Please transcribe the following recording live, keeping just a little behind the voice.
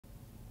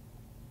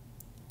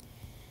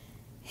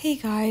Hey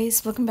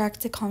guys, welcome back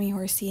to Call Me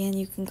Horsey, and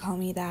you can call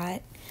me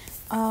that.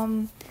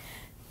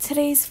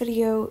 Today's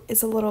video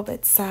is a little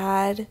bit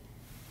sad.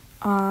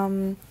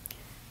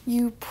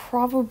 You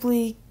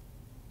probably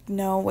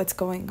know what's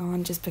going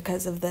on just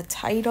because of the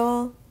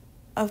title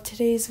of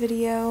today's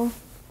video.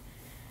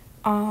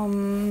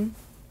 I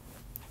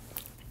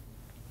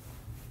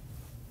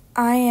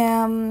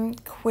am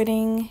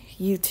quitting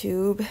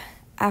YouTube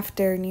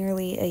after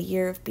nearly a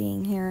year of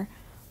being here.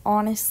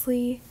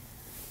 Honestly,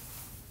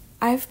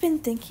 I've been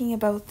thinking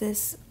about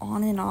this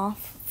on and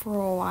off for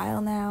a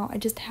while now. I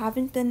just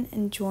haven't been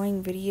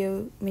enjoying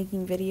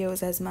making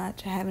videos as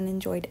much. I haven't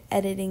enjoyed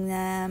editing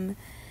them.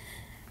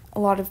 A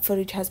lot of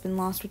footage has been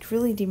lost, which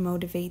really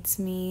demotivates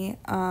me.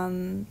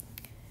 I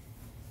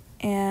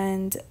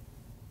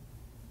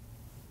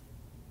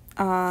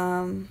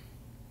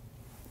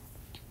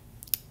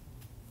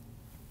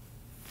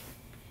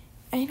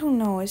don't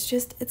know,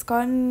 it's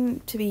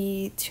gotten to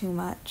be too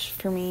much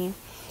for me.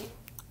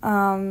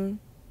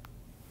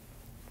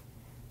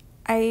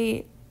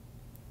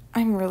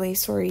 I'm really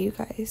sorry, you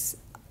guys.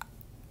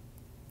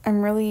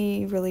 I'm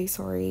really, really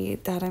sorry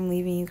that I'm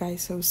leaving you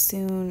guys so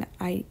soon.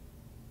 I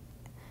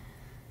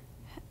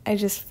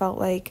just felt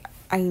like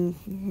I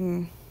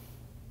don't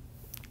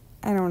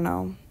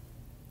know.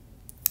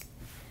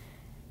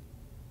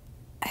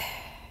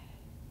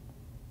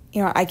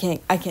 You know, I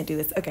can't do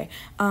this. Okay.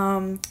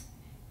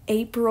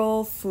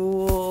 April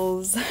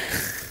Fools.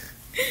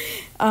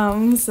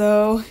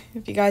 So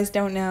if you guys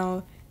don't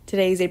know,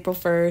 today's April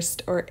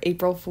 1st, or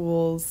April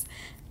Fools.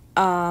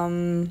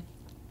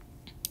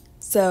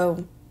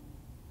 So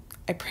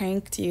I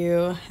pranked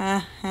you.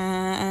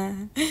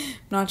 I'm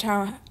not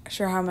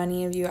sure how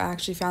many of you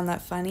actually found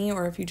that funny,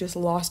 or if you just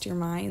lost your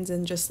minds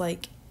and just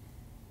like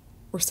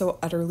were so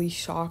utterly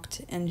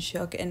shocked and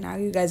shook, and now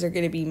you guys are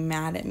gonna be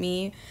mad at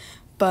me.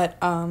 But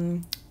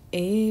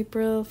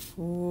April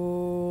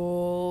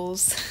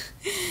Fools.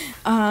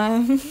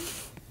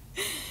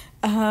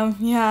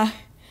 Yeah.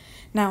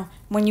 Now,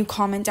 when you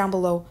comment down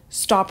below,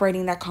 stop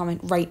writing that comment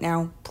right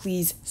now.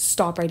 Please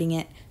stop writing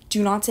it.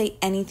 Do not say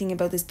anything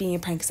about this being a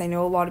prank, because I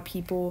know a lot of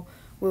people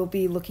will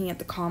be looking at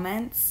the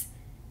comments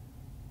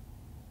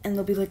and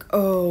they'll be like,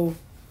 oh,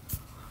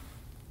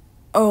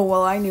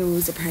 well, I knew it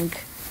was a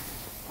prank.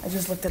 I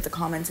just looked at the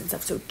comments and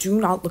stuff. So do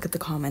not look at the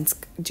comments.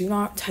 Do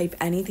not type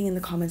anything in the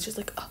comments. Just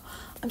like, oh,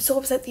 I'm so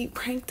upset that you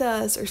pranked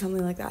us, or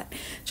something like that.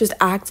 Just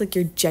act like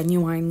you're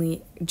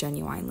genuinely act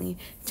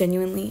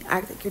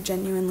like you're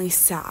genuinely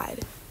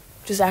sad.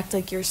 Just act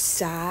like you're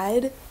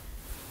sad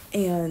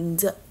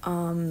and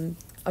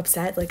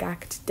upset. Like,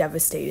 act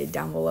devastated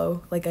down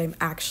below. Like, I'm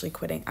actually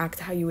quitting. Act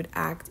how you would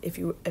act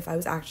if I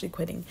was actually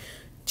quitting.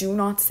 Do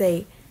not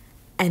say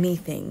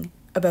anything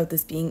about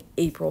this being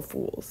April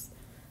Fools.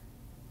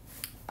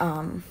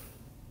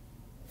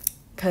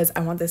 Because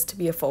I want this to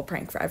be a full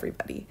prank for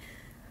everybody.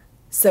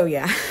 So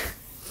yeah.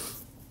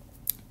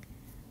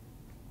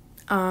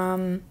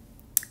 Don't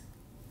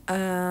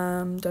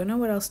know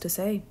what else to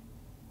say.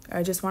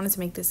 I just wanted to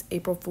make this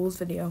April Fool's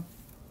video.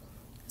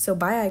 So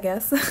bye, I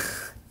guess.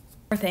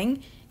 More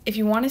thing, if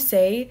you want to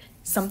say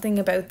something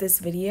about this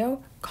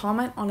video,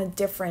 comment on a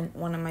different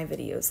one of my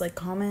videos. Like,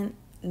 comment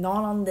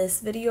not on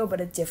this video,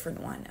 but a different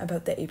one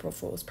about the April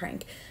Fool's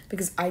prank,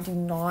 because I do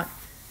not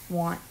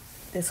want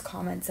this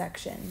comment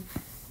section.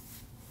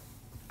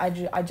 I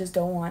just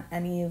don't want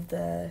any of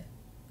the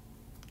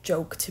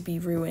joke to be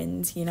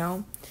ruined, you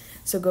know?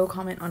 So go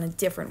comment on a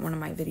different one of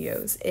my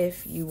videos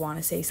if you want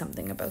to say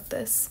something about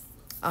this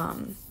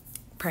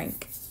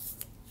prank.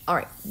 All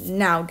right,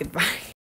 now goodbye.